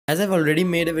As I've already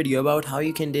made a video about how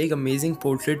you can take amazing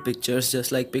portrait pictures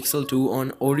just like Pixel 2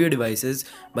 on Oreo devices,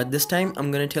 but this time I'm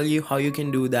gonna tell you how you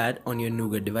can do that on your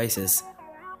Nougat devices.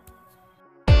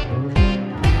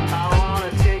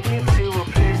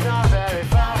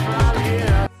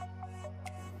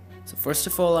 So first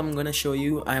of all, I'm gonna show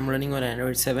you I'm running on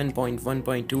Android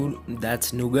 7.1.2,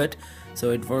 that's Nougat,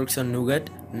 so it works on Nougat.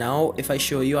 Now if I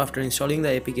show you after installing the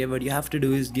APK, what you have to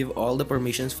do is give all the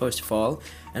permissions first of all,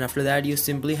 and after that you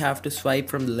simply have to swipe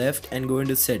from the left and go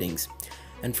into settings,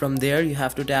 and from there you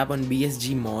have to tap on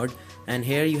BSG mode, and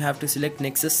here you have to select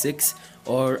Nexus 6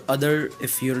 or other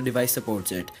if your device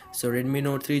supports it. So Redmi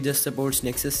Note 3 just supports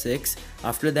Nexus 6.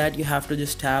 After that you have to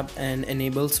just tap and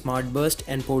enable Smart Burst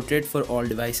and Portrait for all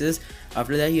devices.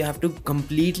 After that you have to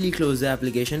completely close the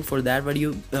application. For that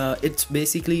it's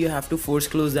basically you have to force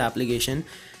close the application,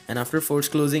 and after force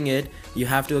closing it you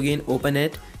have to again open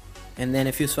it, and then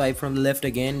if you swipe from the left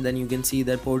again, then you can see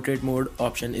that portrait mode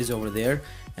option is over there,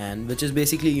 and which is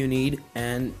basically you need.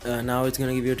 And now it's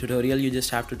gonna give you a tutorial. You just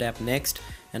have to tap next,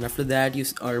 and after that you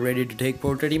are ready to take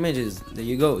portrait images. There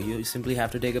you go, you simply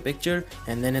have to take a picture,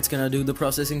 and then it's gonna do the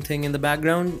processing thing in the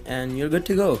background and you're good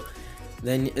to go.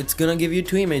 Then it's gonna give you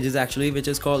two images actually, which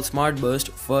is called Smart Burst,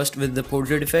 first with the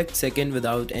portrait effect, second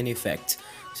without any effects.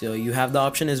 So you have the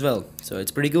option as well, so it's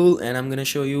pretty cool, and I'm gonna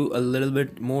show you a little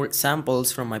bit more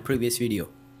samples from my previous video.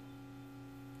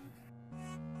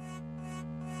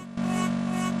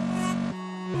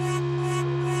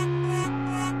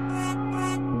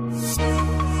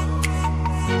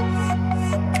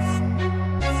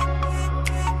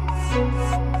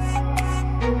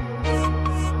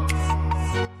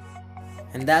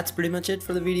 And that's pretty much it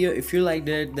for the video. If you liked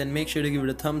it, then make sure to give it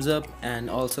a thumbs up, and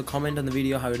also comment on the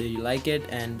video how do you like it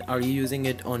and are you using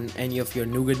it on any of your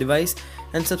Nougat device,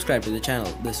 and subscribe to the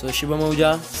channel. This was Shubham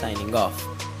Ahuja signing off.